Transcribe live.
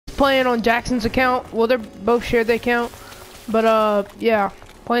playing on Jackson's account. Well, they're both share the account. But yeah,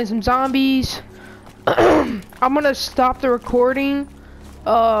 playing some zombies. I'm gonna stop the recording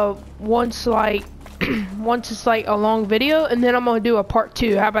once like once it's like a long video, and then I'm gonna do a part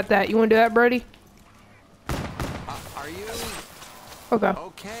 2. How about that? You wanna do that, Brody? Are you okay?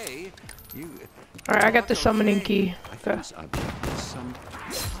 Okay. All right, I got the summoning key. Okay.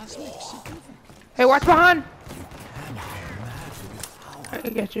 Hey, watch behind! I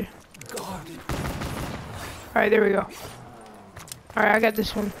got you. Alright, there we go. Alright, I got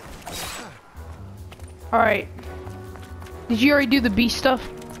this one. Alright. Did you already do the beast stuff?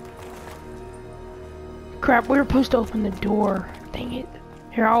 Crap, we were supposed to open the door. Dang it.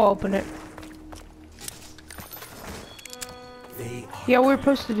 Here, I'll open it. Yeah, we were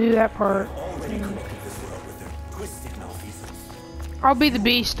supposed to do that part. I'll be the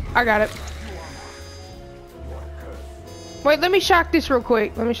beast. I got it. Wait, let me shock this real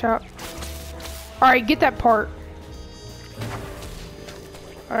quick. Let me shock. Alright, get that part.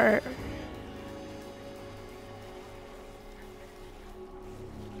 Alright.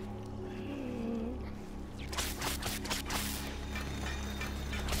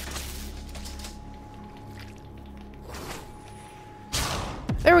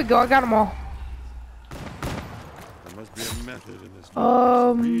 There we go, I got them all. There must be a method in this.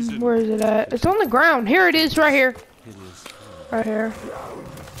 Where is it at? It's on the ground. Here it is, right here. It is. Right here.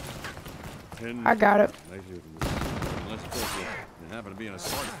 I got it. Let's go. It happened to be in a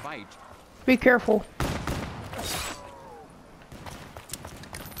sword fight. Be careful.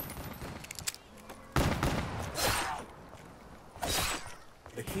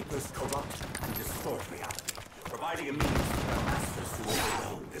 The keepers corrupt and distort reality, providing a means for their masters to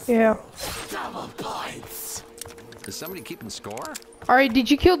overwhelm this world. Double points. Is somebody keeping score? Alright,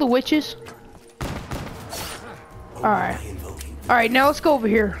 did you kill the witches? Alright. Alright, now let's go over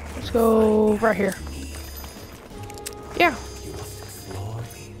here. Let's go right here. Yeah.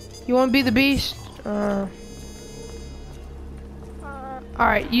 You want to be the beast?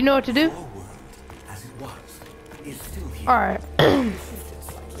 Alright, you know what to do? Alright. Many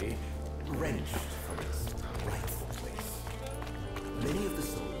of the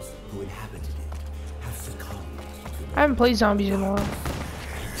souls who inhabited it have succumbed. I haven't played zombies in a while.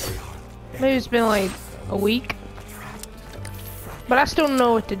 Maybe it's been like a week. But I still don't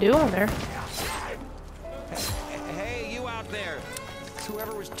know what to do on there. Hey, you out there.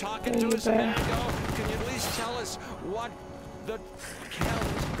 Whoever was talking to us a minute ago, can you at least tell us what the hell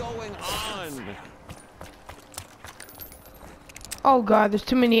is going on? Oh god, there's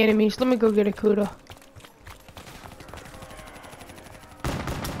too many enemies. Let me go get a Kuda.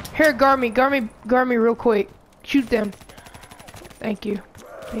 Here, guard me real quick. Shoot them. Thank you.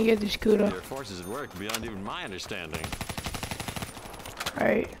 Let me get this Kuda. Your forces at work beyond even my understanding.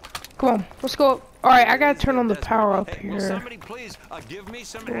 Alright. Come on, let's go. Alright, I gotta turn on the power up here. Will somebody please give me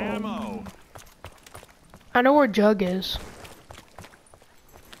some ammo? I know where Jug is.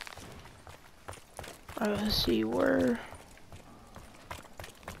 Let's see where.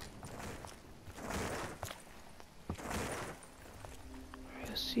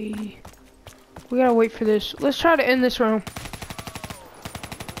 Let's see. We gotta wait for this. Let's try to end this round.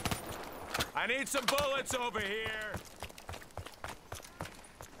 I need some bullets over here.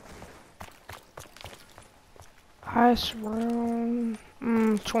 Highest round.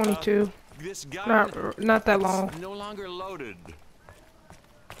 22. This gun Not that long. no longer loaded.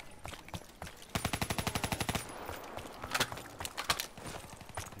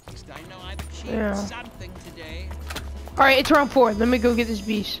 At least I know I've achieved something today. Alright, it's round 4. Let me go get this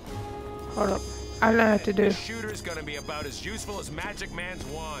beast. Hold up. I don't know what to do. The shooter's gonna be about as useful as Magic Man's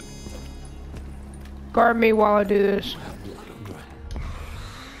wand. Guard me while I do this.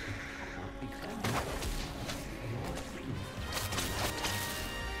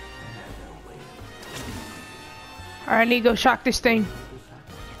 Alright, I need to go shock this thing.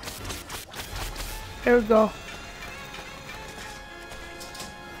 There we go.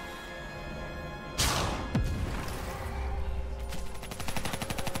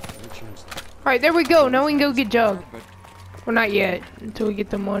 Alright, there we go. Now we can go get Jug. Well, not yet. Until we get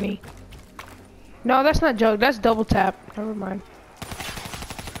the money. No, that's not Jug. That's double tap. Never mind.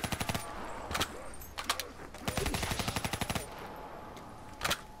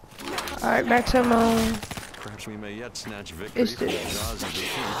 Alright, max ammo. Perhaps we may yet snatch victory from the jaws of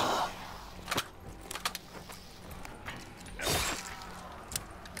defeat.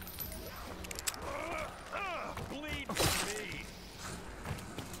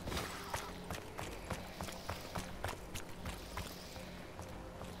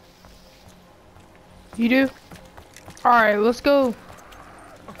 You do? Alright, let's go.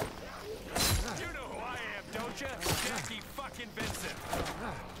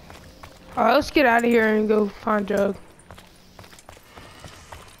 Alright, let's get out of here and go find Jug.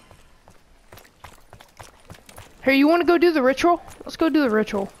 Here, you want to go do the ritual? Let's go do the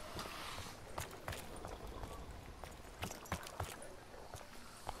ritual.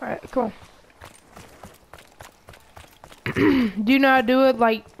 Alright, cool. Do you know how to do it,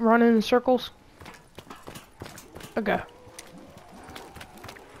 like running in circles? Okay.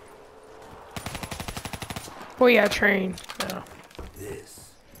 Oh yeah, train. Yeah.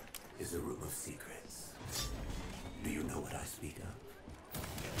 This is a room of secrets. Do you know what I speak of?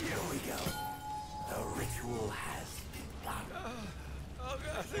 Here we go. The ritual has begun. Oh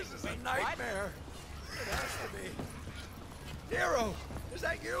God, this is a nightmare. It has to be. Nero, is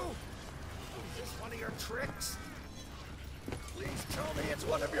that you? Is this one of your tricks? Please tell me it's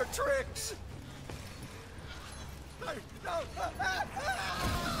one of your tricks. No.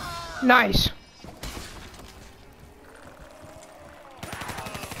 Nice.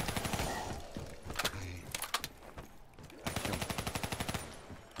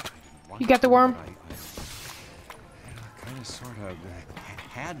 You got the worm? I kind of, sort of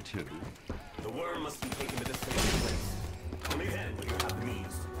had to. The worm must be taken to this sacred place. Only then will you have the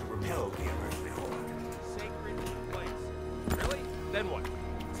means to repel the emergency horde. Sacred place. Really? Then what?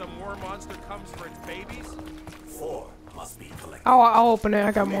 Some war monster comes for its babies? 4 must be collected. Oh, I'll open it.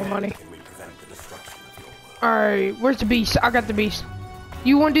 I got more money. Can we prevent the destruction of your world? Alright, where's the beast? I got the beast.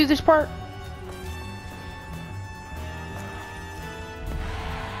 You want to do this part?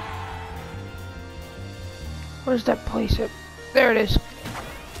 Where's that place at? There it is.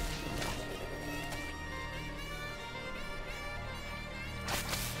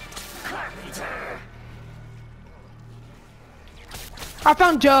 I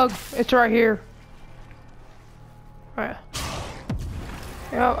found Jug. It's right here. Alright.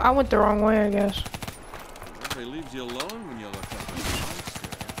 Yeah, I went the wrong way, I guess. Nobody leaves you alone when you look up at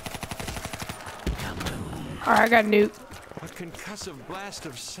the monster. Alright, I got Newt. A concussive blast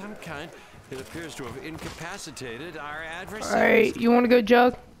of some kind. It appears to have incapacitated our adversaries. Alright, you want to go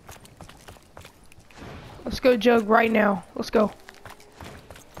Jug? Let's go Jug right now. Let's go.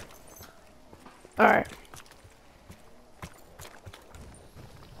 Alright.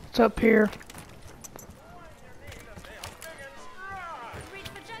 It's up here.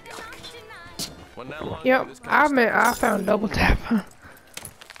 Yep, I found double tap.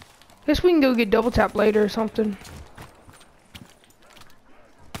 Guess we can go get double tap later or something.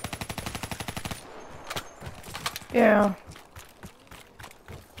 Yeah.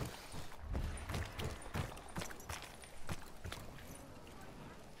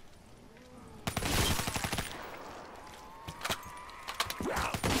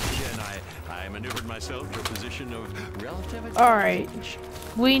 I maneuvered myself to a position of relative advantage. Alright.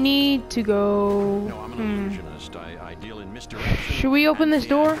 We need to go. No, I'm an illusionist. I deal in misdirection. Should we open this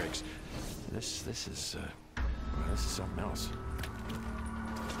door? This is something else.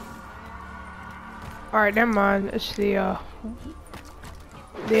 Alright, never mind. It's the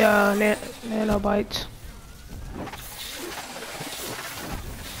nanobites.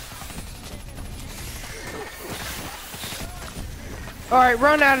 Alright,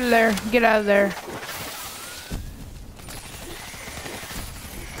 run out of there. Get out of there.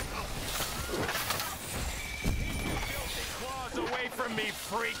 Claws away from me,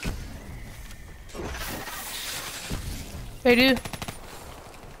 freak! They do.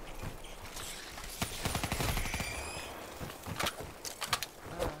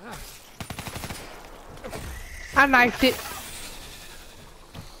 I knifed it.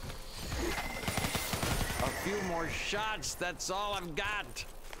 A few more shots, that's all I've got.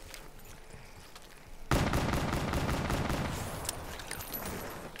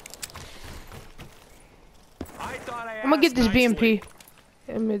 I'm gonna get this BMP.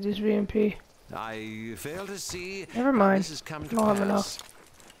 I'm gonna get this BMP. I fail to see. Never mind. This has come to I don't have pass. enough.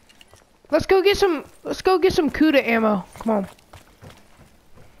 Let's go get some CUDA ammo. Come on.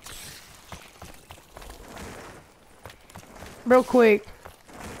 Real quick.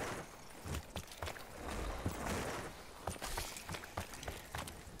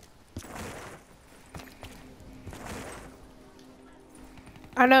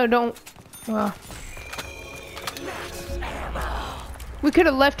 I know, don't. Well. We could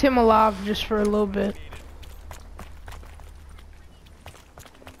have left him alive just for a little bit.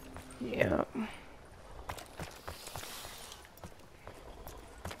 Yeah.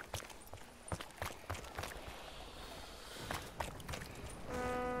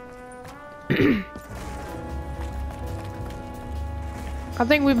 I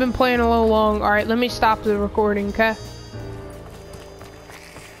think we've been playing a little long. Alright, let me stop the recording, okay?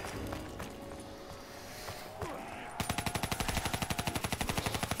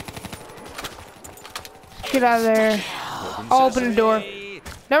 Get out of there. I'll open the door.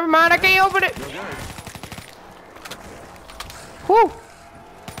 Never mind, I can't open it. Whew.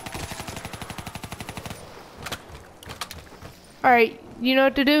 Alright, you know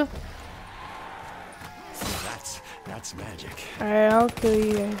what to do? That's magic. Alright, I'll kill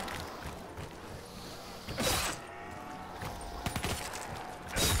you guys.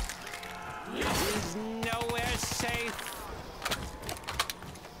 He's nowhere safe.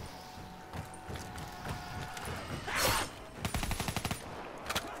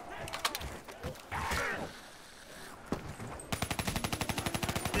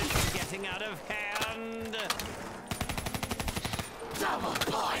 This is getting out of hand. Double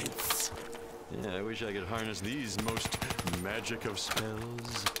points. Yeah, I wish I could harness these most magic of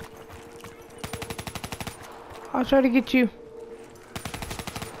spells. I'll try to get you.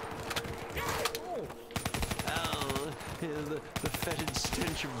 Oh, the fetid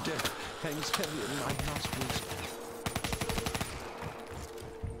stench of death hangs heavy in my nostrils.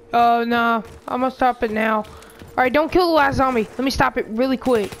 Oh, no. I'm gonna stop it now. Alright, don't kill the last zombie. Let me stop it really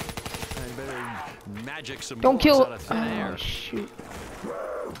quick. I better magic some Don't bullets kill. out of thin Oh, air. shoot.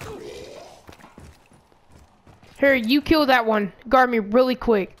 Here, you kill that one. Guard me really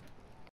quick.